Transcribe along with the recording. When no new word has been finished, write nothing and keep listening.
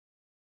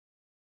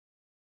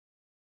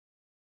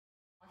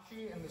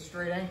Ashi and the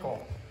straight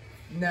ankle.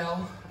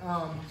 No,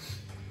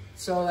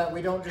 so that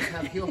we don't just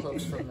have heel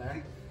hooks from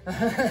there.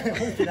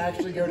 We can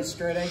actually go to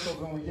straight ankles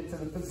when we get to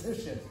the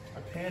position. I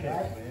panicked,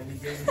 right? man. He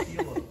gave me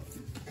heel hook.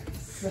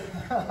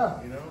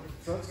 You know?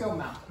 So let's go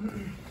mount.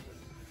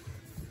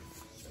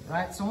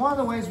 Right, so one of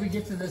the ways we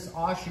get to this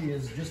Ashi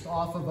is just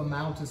off of a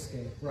mount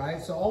escape,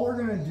 right? So all we're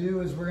gonna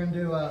do is we're gonna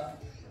do a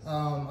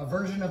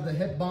version of the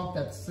hip bump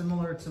that's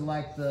similar to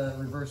like the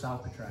reverse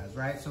Alcatraz,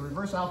 right? So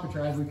reverse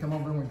Alcatraz, we come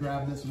over and we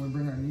grab this and we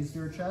bring our knees to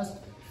our chest.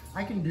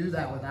 I can do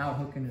that without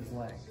hooking his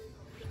leg,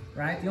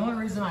 right? The only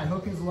reason I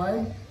hook his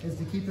leg is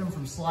to keep him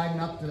from sliding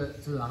up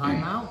to the high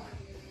mount,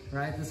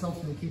 right? This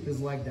helps me keep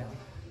his leg down,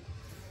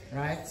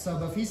 right? So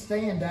but if he's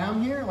staying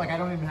down here, like I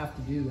don't even have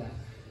to do that.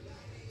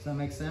 Does that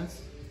make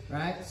sense?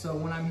 Right? So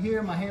when I'm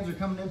here, my hands are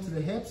coming into the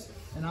hips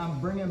and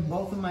I'm bringing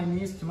both of my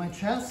knees to my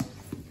chest.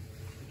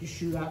 You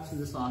shoot out to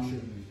this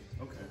Ashi.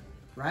 Okay.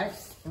 Right?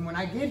 And when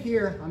I get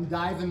here, I'm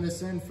diving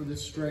this in for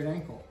this straight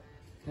ankle.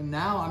 And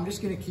now I'm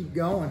just gonna keep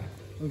going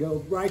and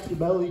go right the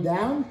belly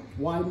down,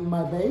 widen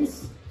my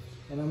base,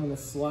 and I'm gonna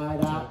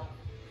slide out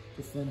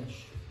to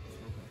finish.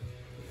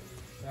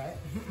 Right?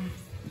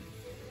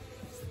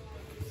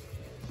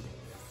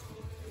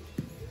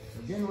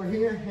 Again, we're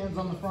here, hands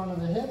on the front of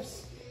the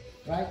hips.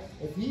 Right?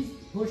 If he's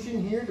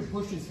pushing here to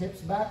push his hips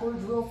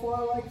backwards real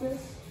far like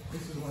this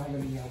is when I'm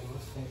going to be able to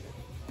escape.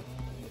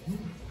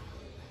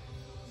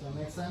 Does that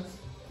make sense?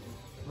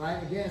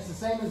 Right? Again, it's the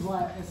same as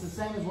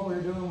what we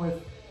were doing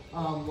with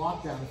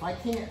lockdown.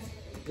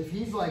 If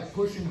he's like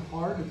pushing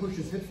hard to push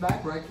his hips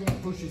back, where I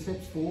can't push his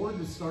hips forward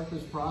to start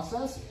this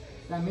process,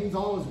 that means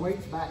all his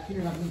weight's back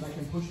here. That means I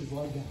can push his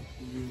leg down.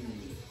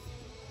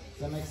 Does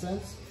that make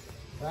sense?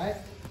 Right?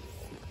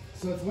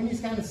 So it's when he's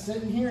kind of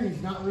sitting here and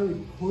he's not really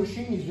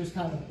pushing, he's just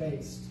kind of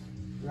based,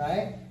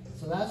 right?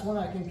 So that's when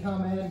I can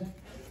come in,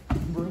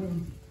 bring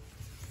him,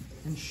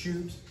 and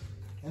shoot,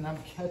 and I'm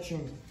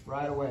catching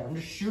right away. I'm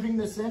just shooting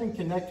this in and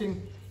connecting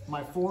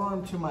my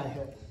forearm to my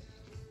hip,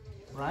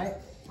 right?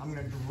 I'm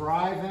gonna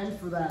drive in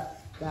for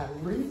that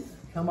wreath,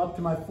 come up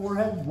to my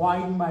forehead,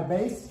 widen my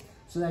base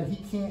so that he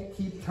can't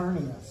keep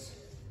turning us,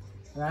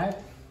 right?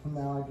 And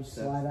now I just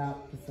slide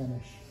out to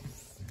finish.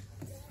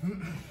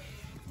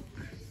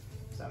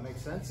 Does that make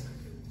sense?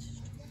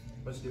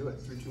 Let's do it.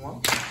 3, 2,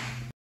 1.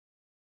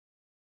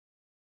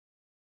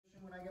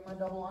 When I get my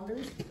double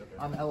unders,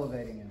 I'm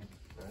elevating him.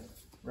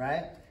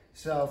 Right?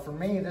 So for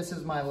me, this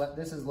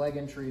is leg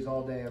entries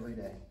all day, every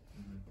day.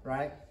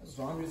 Right?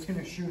 So I'm just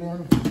gonna shoot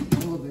in,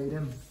 elevate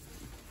him,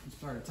 and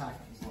start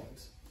attacking his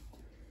legs.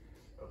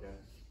 Okay.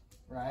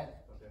 Right?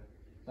 Okay.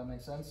 Does that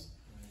make sense?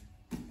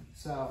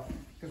 So,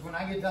 because when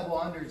I get double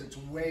unders, it's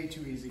way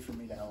too easy for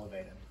me to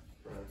elevate him.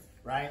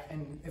 Right?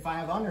 And if I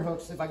have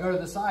underhooks, if I go to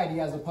the side, he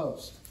has a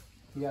post.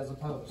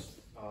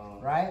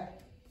 Right?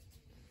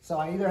 So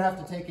I either have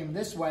to take him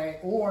this way,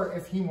 or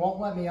if he won't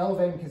let me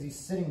elevate him because he's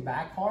sitting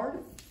back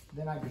hard,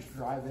 then I just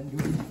drive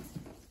into him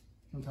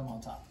and come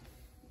on top.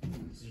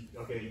 So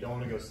you don't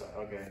want to go side.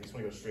 Okay, you just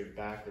want to go straight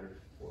back or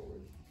forward,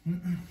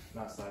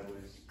 not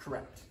sideways.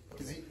 Correct.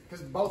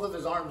 Because both of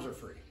his arms are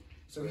free,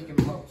 so he can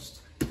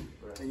post.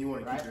 Right. And you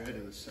want to keep your head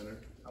in the center.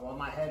 I want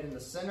my head in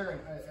the center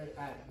and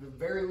at the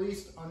very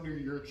least under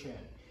your chin.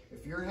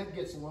 If your head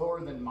gets lower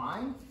than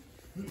mine,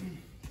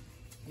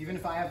 even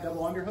if I have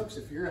double underhooks,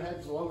 if your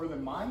head's lower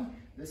than mine,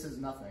 this is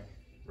nothing.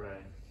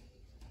 Right.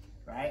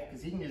 Right?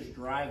 Because he can just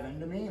drive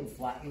into me and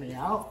flatten me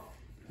out.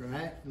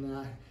 Right?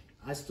 And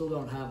I still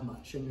don't have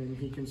much. And then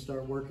he can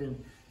start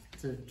working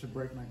to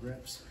break my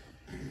grips.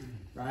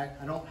 Right?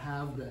 I don't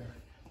have the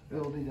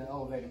ability to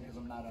elevate him because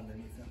I'm not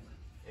underneath him.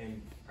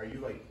 And are you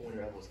like pulling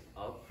your elbows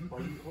up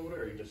while you hold it,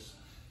 or are you just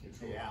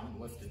neutral? Yeah, I'm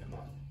lifting him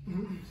up.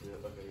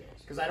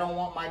 Because So, I don't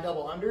want my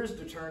double unders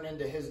to turn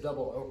into his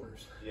double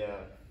overs.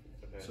 yeah.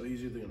 Okay. So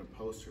he's either going to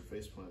post or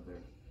face plant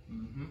there.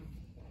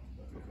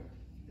 Okay.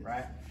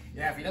 Right?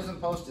 Yeah, if he doesn't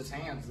post his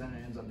hands, then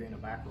it ends up being a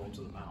back roll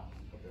to the mount.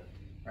 Okay.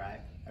 Right?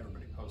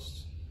 Everybody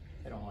posts.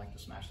 They don't like to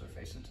smash their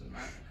face into the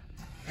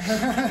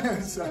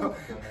mount. So,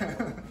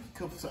 A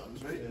couple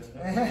times, right?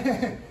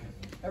 Yeah.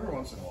 every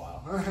once in a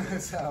while.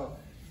 So,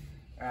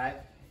 all right?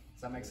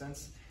 Does that make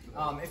sense?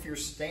 If you're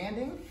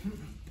standing,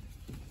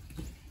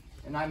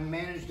 and I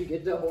manage to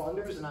get double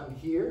unders and I'm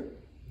here,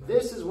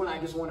 this is when I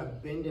just want to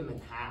bend him in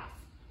half,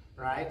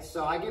 right?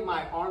 So I get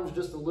my arms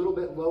just a little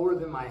bit lower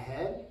than my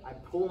head. I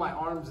pull my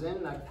arms in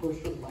and I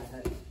push with my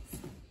head.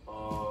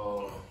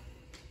 Oh.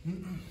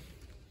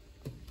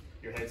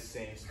 Your head's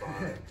same spot.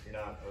 You're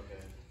not, okay.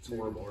 It's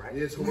horrible, right?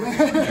 It's horrible.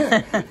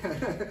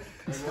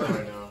 It's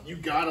right now. You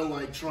gotta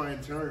like try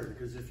and turn,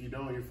 because if you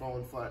don't, you're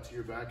falling flat to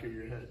your back or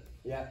your head.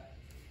 Yeah.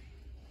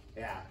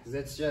 Yeah, because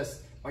it's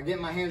just, I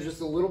get my hands just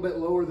a little bit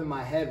lower than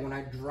my head. When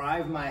I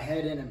drive my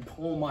head in and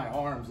pull my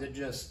arms, it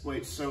just...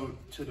 Wait, so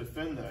to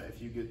defend that,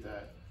 if you get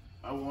that,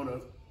 I want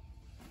to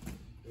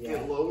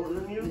get lower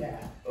than you?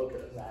 Yeah. Okay.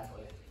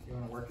 Exactly. You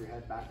want to work your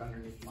head back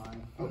underneath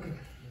mine. Okay.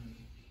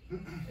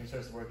 It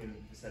starts working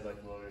instead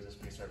like lower, just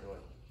when you start to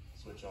like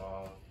switch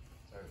off.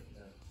 Start,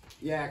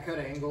 Yeah, cut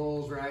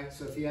angles, right?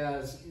 So if he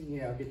has,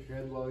 you know, get your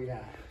head low, yeah.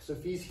 So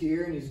if he's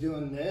here and he's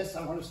doing this,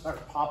 I want to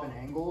start popping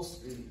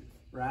angles,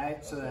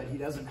 right? So that he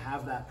doesn't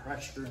have that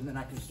pressure, and then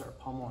I can start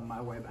pummeling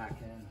my way back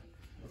in.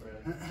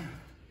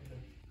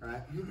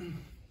 Right?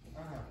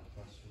 I have a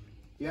question.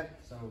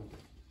 Yep. So,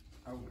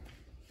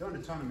 during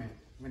the tournament,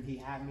 when he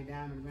had me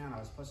down on the ground, I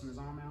was pushing his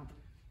arm out.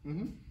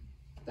 Mm-hmm.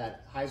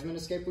 That Heisman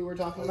Escape we were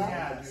talking about?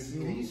 Yes.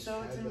 Can you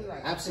show it to me?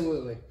 Like,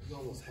 Absolutely. You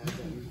almost had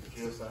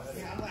that.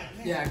 yeah, I'm like,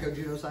 man. Yeah, go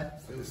judo side.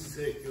 It was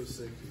sick. It was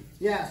sick, dude.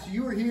 Yeah, so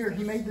you were here.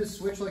 He made this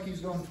switch like he was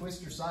going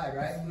twist your side,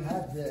 right? And you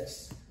had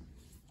this,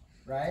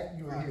 right?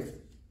 You were here,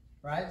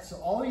 right? So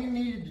all you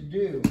needed to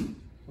do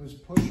was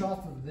push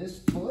off of this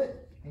foot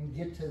and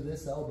get to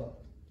this elbow,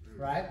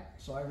 right?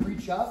 So I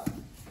reach up,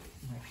 and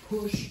I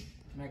push,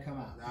 and I come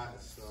out.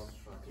 That sounds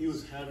fucking. He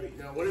was heavy.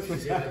 Now, what if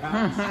he's heavy?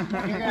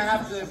 You're gonna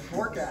have to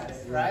work at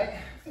it, right?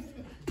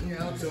 You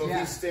know, So if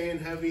he's staying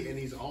heavy and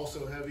he's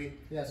also heavy.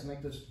 Yeah, so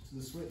make the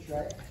switch,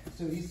 right?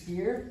 So he's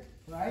here,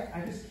 right?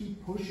 I just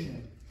keep pushing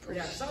him. Yeah,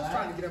 because I was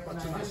trying to get up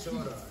onto And I my just keep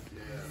shoulder.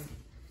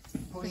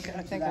 pushing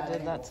I to think I that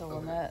did that angle. to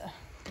Lynette.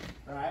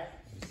 Right?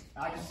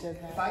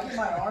 did that. If I get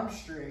my arm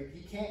straight,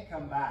 he can't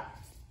come back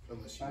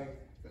Unless you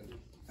Like- bend it.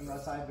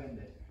 unless I bend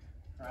it.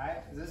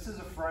 Right? This is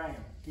a frame.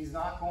 He's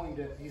not going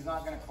to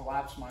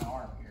collapse my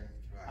arm here.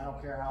 I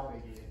don't care how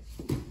big he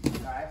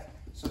is. Right?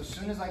 So as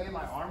soon as I get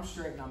my arm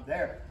straight and I'm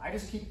there, I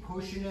just keep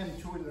pushing him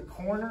toward the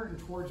corner and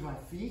towards my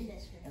feet,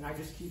 and I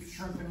just keep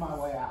shrimping my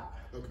way out.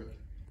 Okay.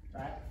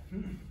 Right?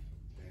 Damn,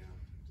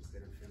 just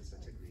didn't finish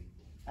that technique.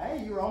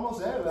 Hey, you were almost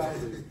there though.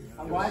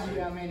 I'm glad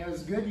you, I mean, it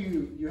was good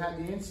you had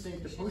the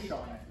instinct to push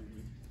on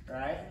it,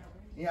 right?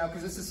 You know,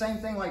 because it's the same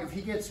thing, like if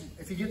he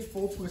gets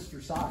full twist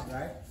your side,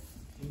 right?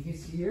 And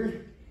he's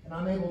here, and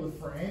I'm able to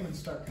frame and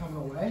start coming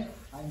away,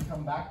 I can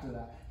come back to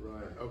that,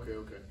 Right. Okay.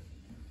 Okay.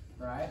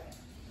 right?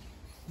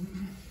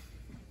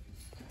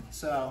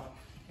 So,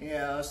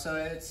 yeah, so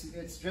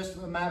it's just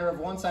a matter of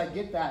once I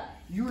get that,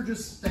 you were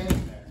just staying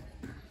there.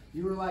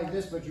 You were like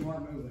this, but you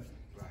weren't moving.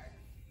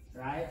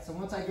 Right? So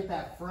once I get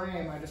that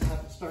frame, I just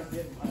have to start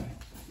getting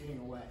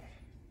away.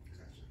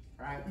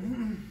 Gotcha. Right?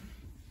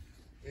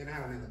 And I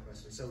have another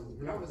question. So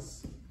when I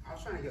was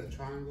trying to get a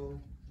triangle,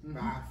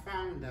 but I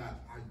found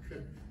that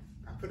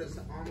I put his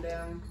arm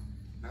down.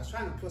 I was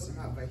trying to push him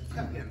up, but he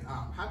kept getting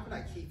up. How could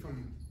I keep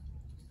him?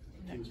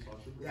 Keep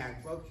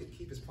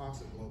his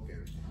posture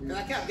broken. Because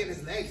I kept getting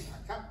his legs.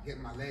 I kept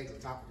getting my legs on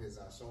top of his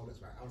shoulders.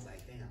 Right? I was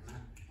like, damn,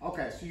 man.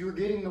 Okay, so you were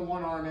getting the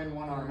one arm in,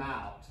 one arm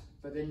out,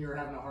 but then you were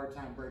having a hard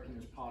time breaking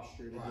his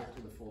posture to get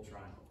to the full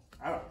triangle.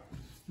 All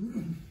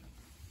right.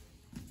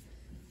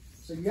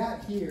 So you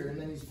got here, and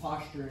then he's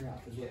posturing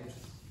up as well.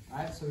 All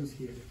right, so he's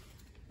here.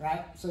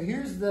 Right? So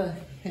here's the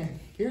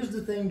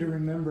thing to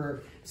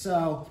remember.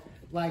 So,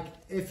 like,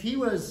 if he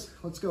was,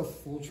 let's go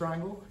full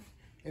triangle.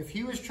 If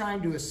he was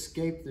trying to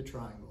escape the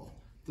triangle,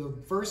 the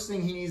first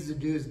thing he needs to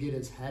do is get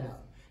his head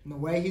up. And the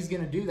way he's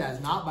going to do that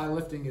is not by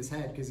lifting his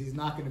head, because he's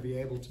not going to be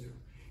able to.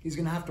 He's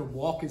going to have to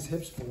walk his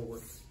hips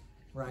forward,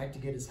 right, to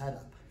get his head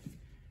up,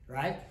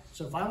 right?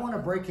 So if I want to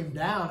break him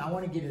down, I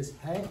want to get his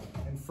head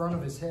in front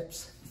of his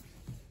hips.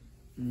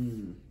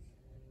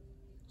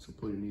 So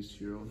pull your knees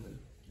to your own head.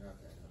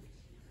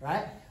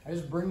 Right? I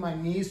just bring my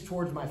knees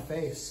towards my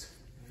face.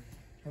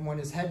 And when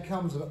his head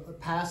comes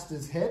past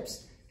his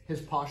hips,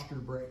 his posture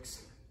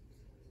breaks.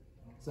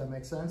 Does that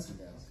make sense?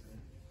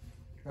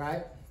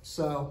 Right?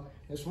 So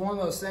it's one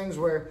of those things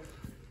where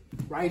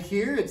right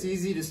here, it's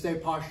easy to stay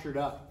postured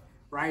up.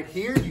 Right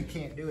here, you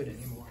can't do it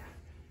anymore.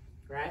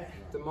 Right?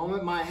 The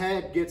moment my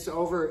head gets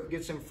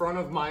in front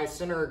of my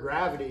center of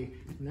gravity,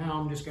 now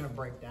I'm just going to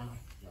break down.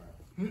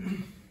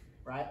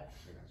 Right?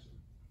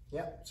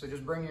 Yep. So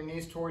just bring your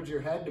knees towards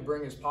your head to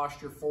bring his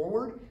posture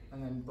forward,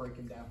 and then break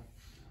him down.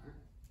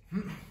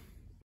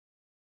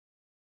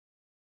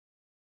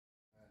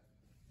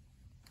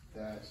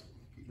 That's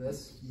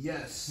This?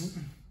 yes.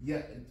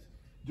 Yeah.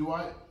 Do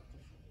I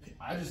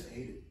just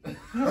ate it.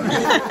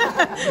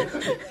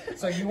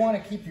 So you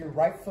want to keep your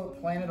right foot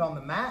planted on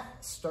the mat,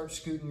 start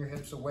scooting your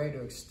hips away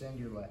to extend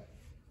your leg.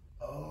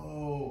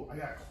 Oh, I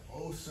got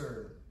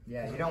closer.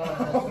 Yeah, you don't want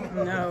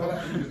to. No.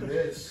 I do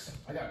this.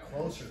 I got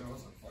closer and I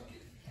was like, fuck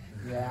it.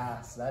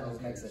 Yeah, so that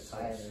just makes it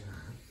tighter.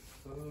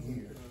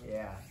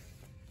 Yeah.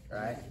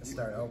 Right?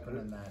 Start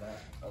opening that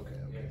up. Okay,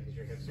 Yeah, okay. because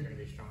your hips are going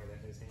to be stronger than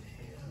his hand.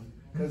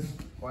 Because,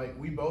 like,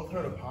 we both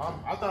heard a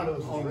pop. I thought it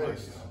was his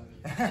wrist.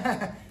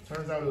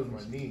 Turns out it was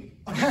my knee.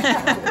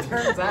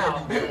 Turns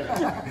out.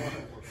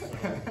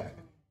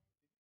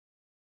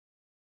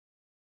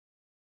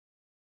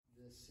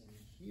 This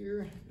in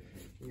here,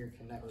 you're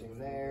connecting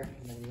there,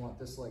 and then you want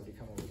this leg to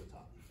come over the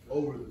top.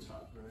 Over the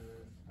top.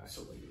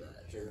 So like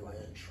that. You're like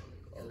that.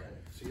 Okay.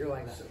 So you're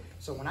like that.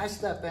 So when I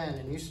step in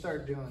and you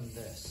start doing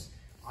this,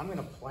 I'm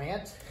gonna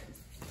plant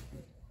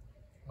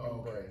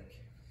and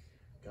break.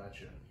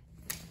 Gotcha.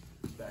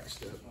 Back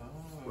step.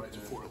 Right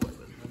before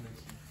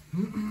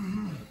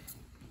 11.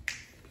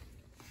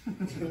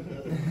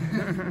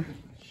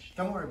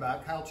 Don't worry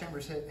about it. Kyle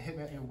Chambers hit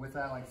me with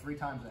that like 3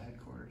 times at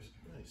headquarters.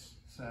 Nice.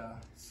 So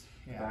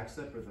Yeah. Back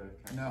step or the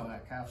calf No, slicer?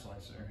 that calf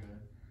slicer.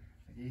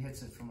 Like, he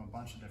hits it from a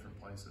bunch of different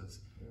places.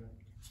 Yeah.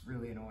 It's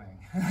really annoying.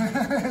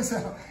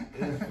 So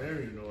It is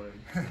very annoying.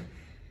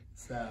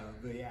 so,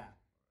 but yeah.